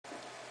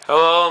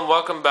Hello and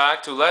welcome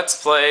back to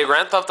Let's Play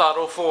Grand Theft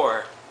Auto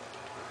 4.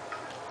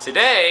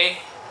 Today,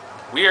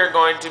 we are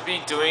going to be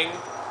doing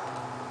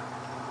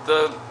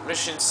the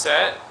mission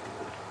set.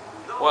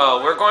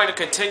 Well, we're going to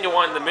continue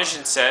on the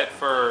mission set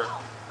for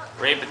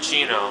Ray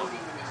Pacino,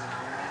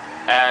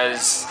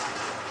 as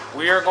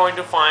we are going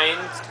to find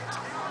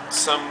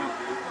some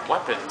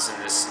weapons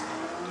in this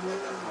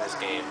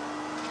game.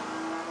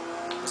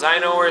 Because I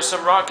know where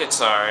some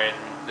rockets are in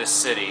this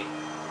city.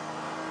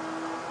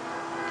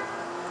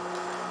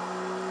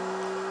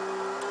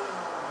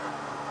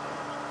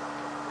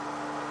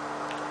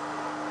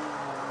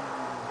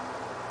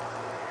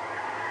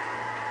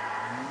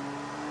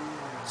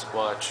 Let's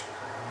watch.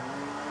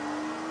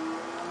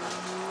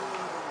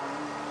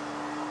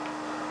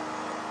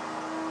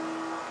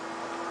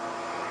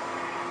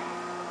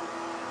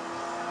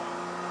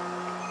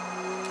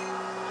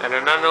 And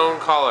an unknown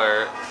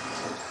caller.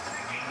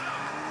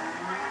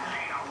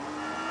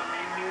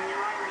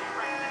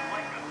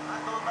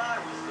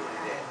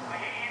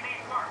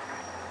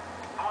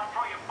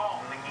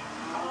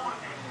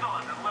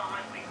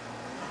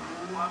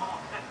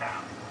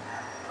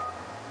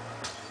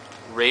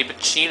 Ray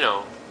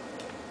Pacino.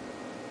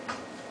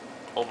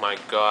 Oh my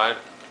god.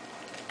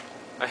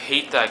 I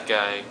hate that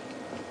guy.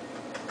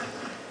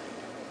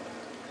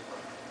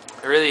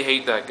 I really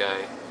hate that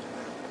guy.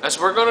 As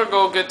we're gonna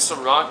go get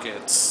some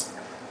rockets.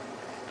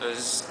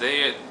 As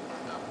they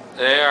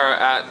are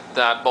at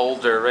that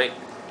boulder right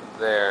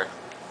there.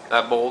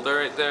 That boulder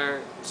right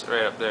there. It's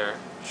right up there.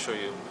 I'll show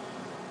you.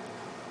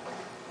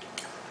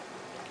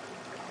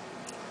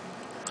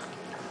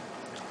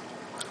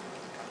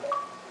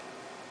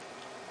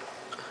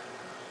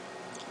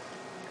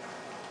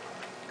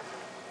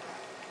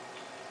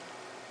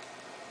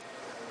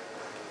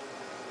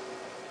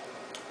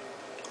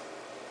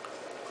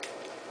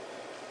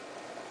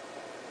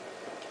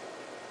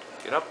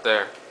 Get up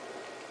there.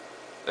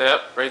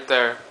 Yep, right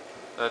there.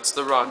 That's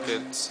the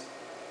rockets.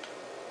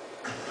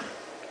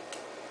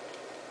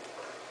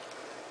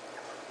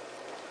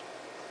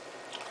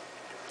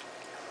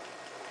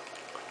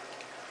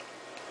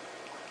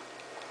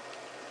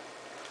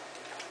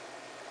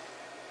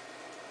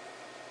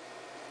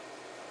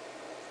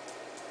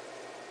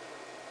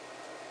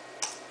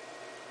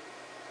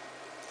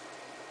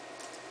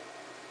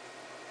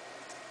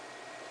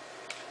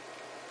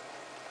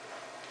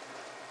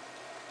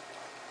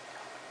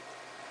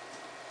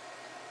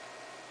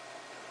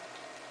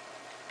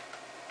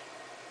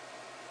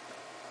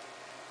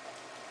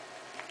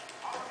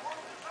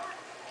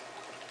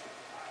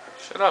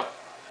 Shut up,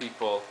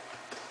 people.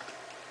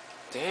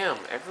 Damn,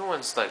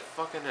 everyone's like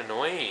fucking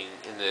annoying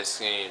in this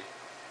game.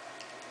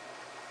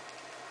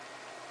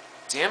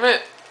 Damn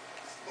it!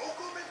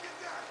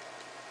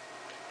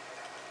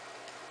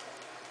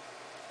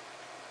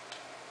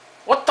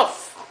 What the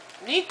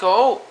f-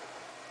 Nico?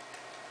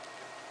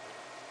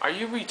 Are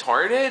you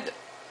retarded?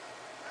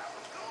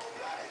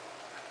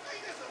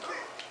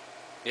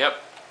 Yep.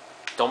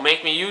 Don't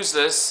make me use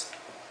this.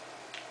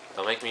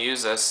 Don't make me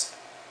use this.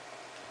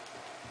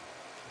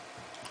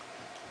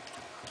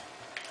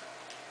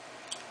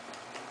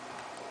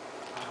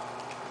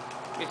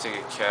 Let me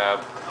take a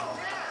cab.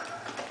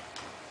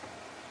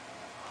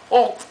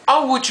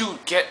 Oh, would you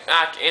get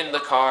back in the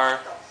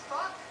car?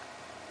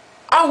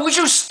 Oh, would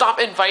you stop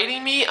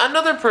inviting me?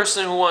 Another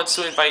person who wants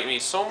to invite me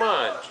so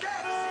much.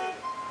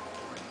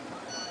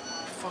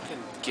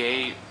 Fucking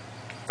gay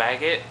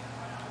faggot.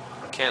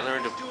 Can't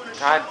learn to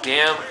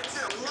goddamn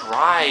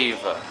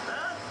drive.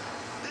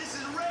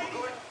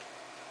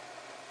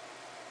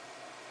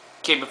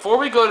 Okay, before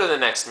we go to the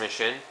next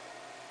mission,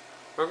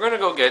 we're gonna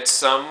go get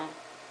some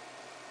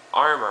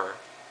armor.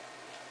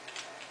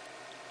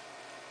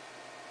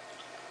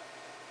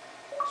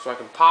 So I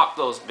can pop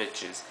those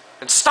bitches.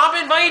 And stop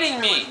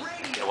inviting me!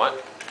 You know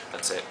what?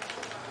 That's it.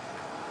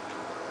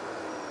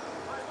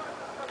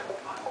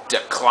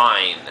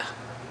 Decline.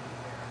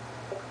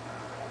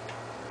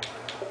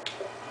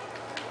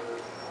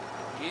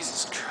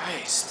 Jesus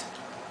Christ.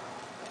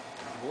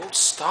 It won't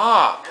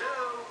stop.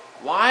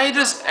 Why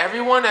does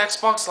everyone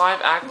Xbox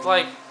Live act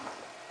like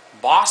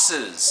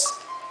bosses?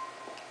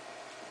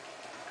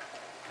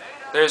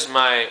 There's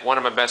one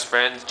of my best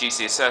friends,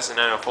 GC Assassin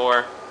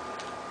 904.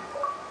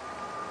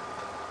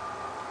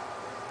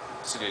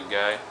 He's a good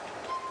guy.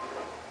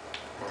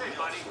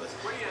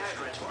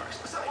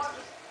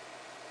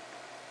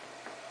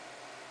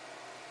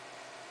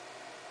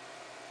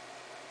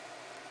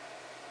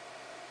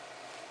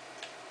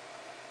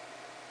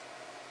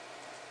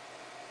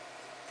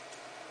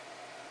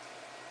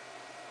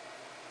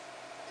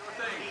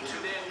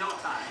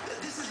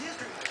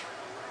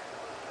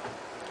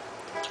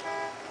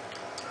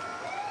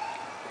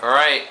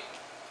 Alright.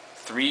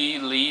 3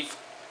 Leaf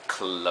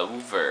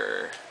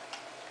Clover.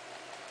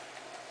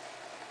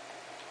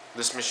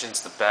 This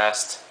mission's the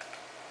best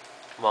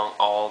among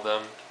all of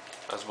them.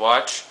 Let's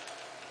watch.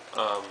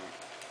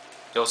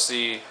 You'll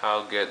see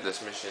how good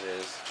this mission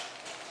is.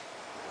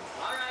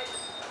 Alright,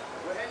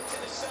 we're heading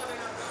to the southern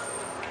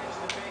branch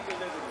of the Bank of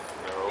Liberty.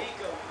 No.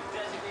 Nico, the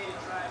designated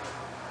driver.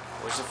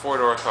 Where's the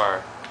 4-door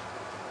car?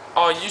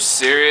 Oh, are you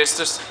serious?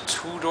 There's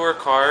 2-door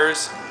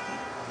cars?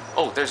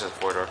 Oh, there's a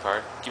 4-door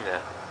car. Give me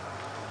that.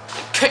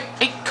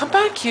 Hey, come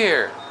back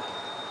here!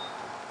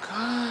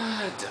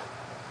 God.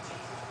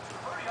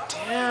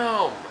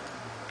 Damn.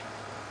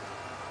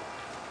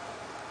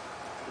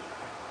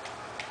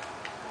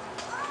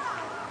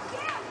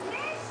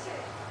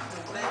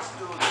 Let's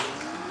do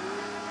this.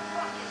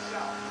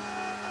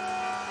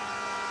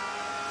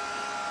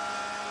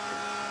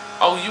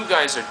 Oh, you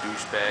guys are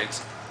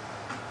douchebags.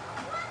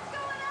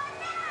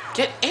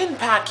 Get in,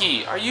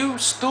 Packy! Are you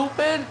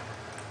stupid?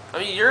 I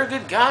mean, you're a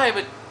good guy,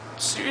 but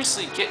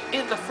seriously, get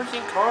in the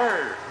freaking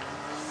car.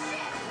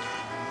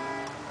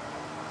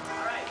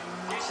 Alright,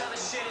 here's how the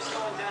shit is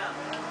going down.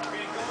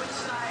 We're gonna go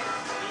inside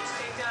and each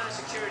take down a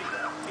security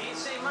guard. Me and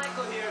St.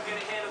 Michael here are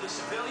gonna handle the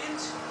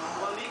civilians,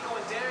 while Nico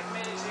and Derek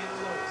manage the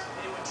employees.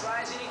 Anyone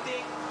tries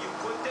anything, you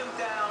put them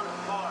down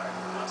hard.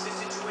 Once the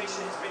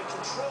situation has been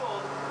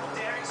controlled,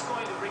 Derek's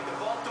going to rig the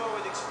vault door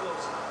with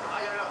explosives.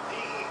 I got enough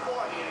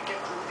PE-4 here to get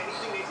through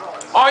anything they throw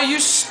at us. Oh,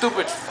 you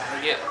stupid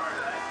faggot.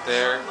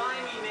 There.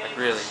 Like,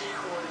 really.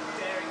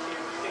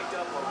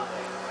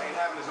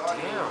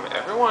 Damn,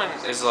 everyone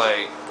is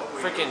like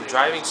freaking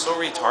driving so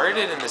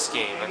retarded in this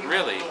game. Like,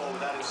 really.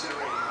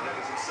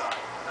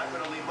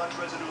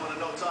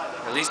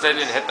 At least I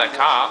didn't hit that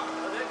cop.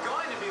 Well, they're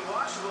going to be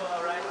washable,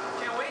 all right.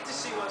 Can't wait to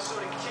see what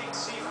sort of kick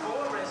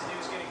C4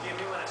 residue is going to give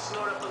me when I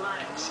snort up a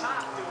line of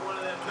chop through one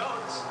of them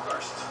notes.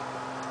 First,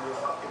 you're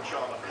fucking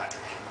Charlotte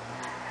Patrick.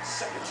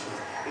 Second,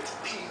 it's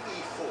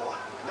PE4,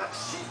 not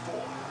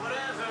C4.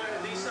 Whatever,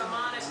 at least I'm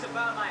honest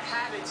about my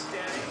habits,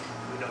 Derek.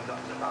 We know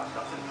nothing about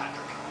nothing,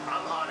 Patrick.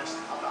 I'm honest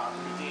about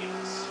the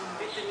demons.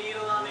 Hit the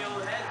needle on the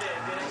old head there,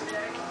 did I,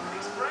 Derek? The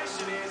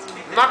expression is...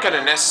 I'm not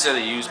gonna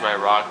necessarily use my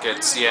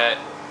rockets yet.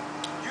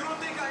 You don't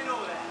think I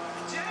know that?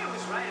 Jerry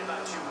was right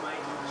about you, Mike.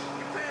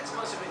 Your parents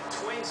must have been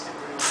twins to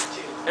produce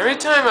kids. Every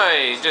time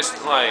I just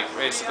like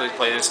basically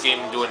play this game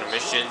doing a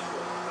mission,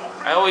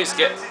 I always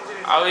get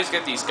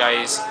these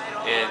guys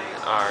in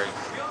our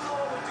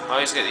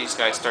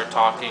start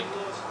talking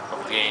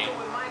of the game.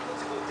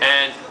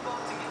 And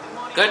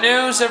good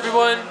news,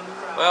 everyone.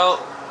 Well,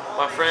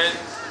 my friend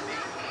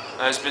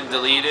has been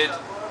deleted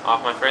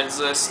off my friends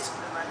list.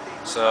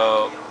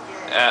 So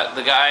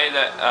the guy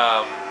that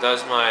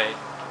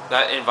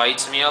that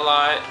invites me a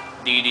lot,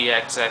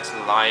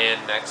 DDXX Lion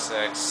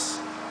XX,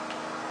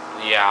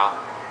 yeah,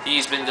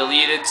 he's been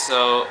deleted.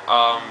 So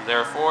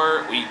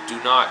therefore, we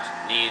do not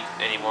need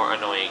any more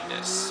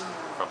annoyingness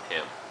from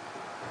him.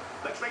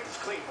 Let's make this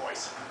clean,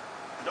 boys.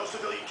 No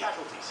civilian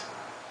casualties.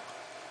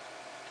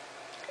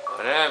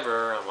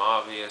 Whatever. I'm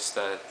obvious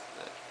that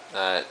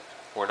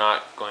we're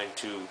not going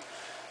to.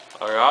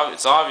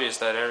 It's obvious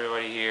that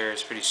everybody here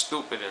is pretty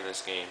stupid in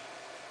this game.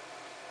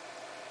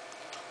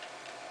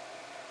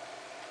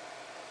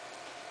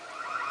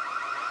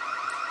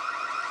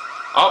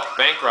 Oh,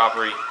 bank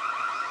robbery.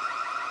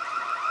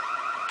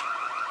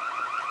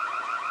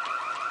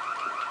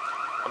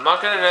 I'm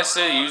not going to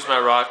necessarily use my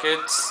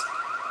rockets.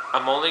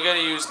 I'm only going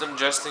to use them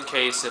just in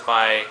case if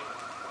I'm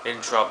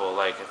in trouble.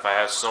 Like if I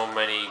have so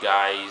many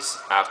guys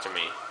after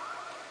me.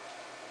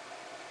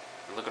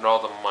 Look at all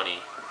the money.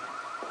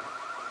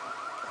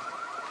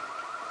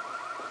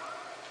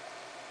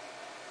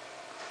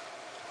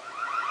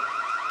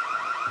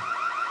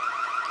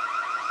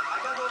 I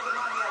got all the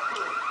money I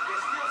could.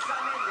 There's still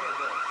some in there,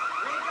 though.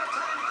 We ain't got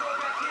time to go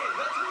back in.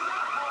 Let's move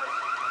out, boys.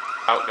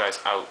 Out, guys,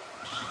 out.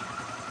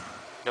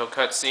 No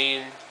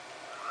cutscene.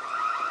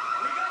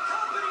 We got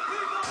company,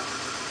 people.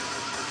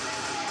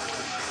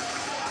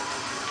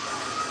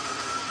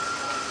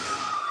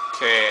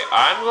 Okay,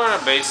 I'm gonna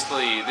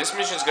basically. This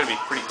mission's gonna be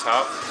pretty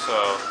tough,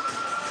 so.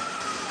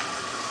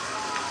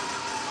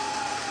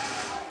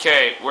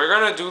 Okay, we're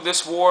gonna do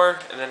this war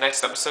in the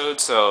next episode,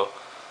 so.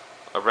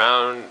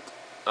 Around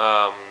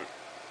the.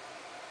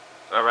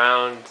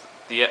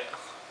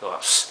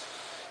 Well,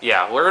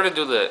 yeah, we're gonna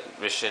do the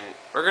mission.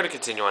 We're gonna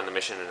continue on the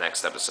mission in the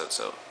next episode,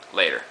 so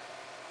later.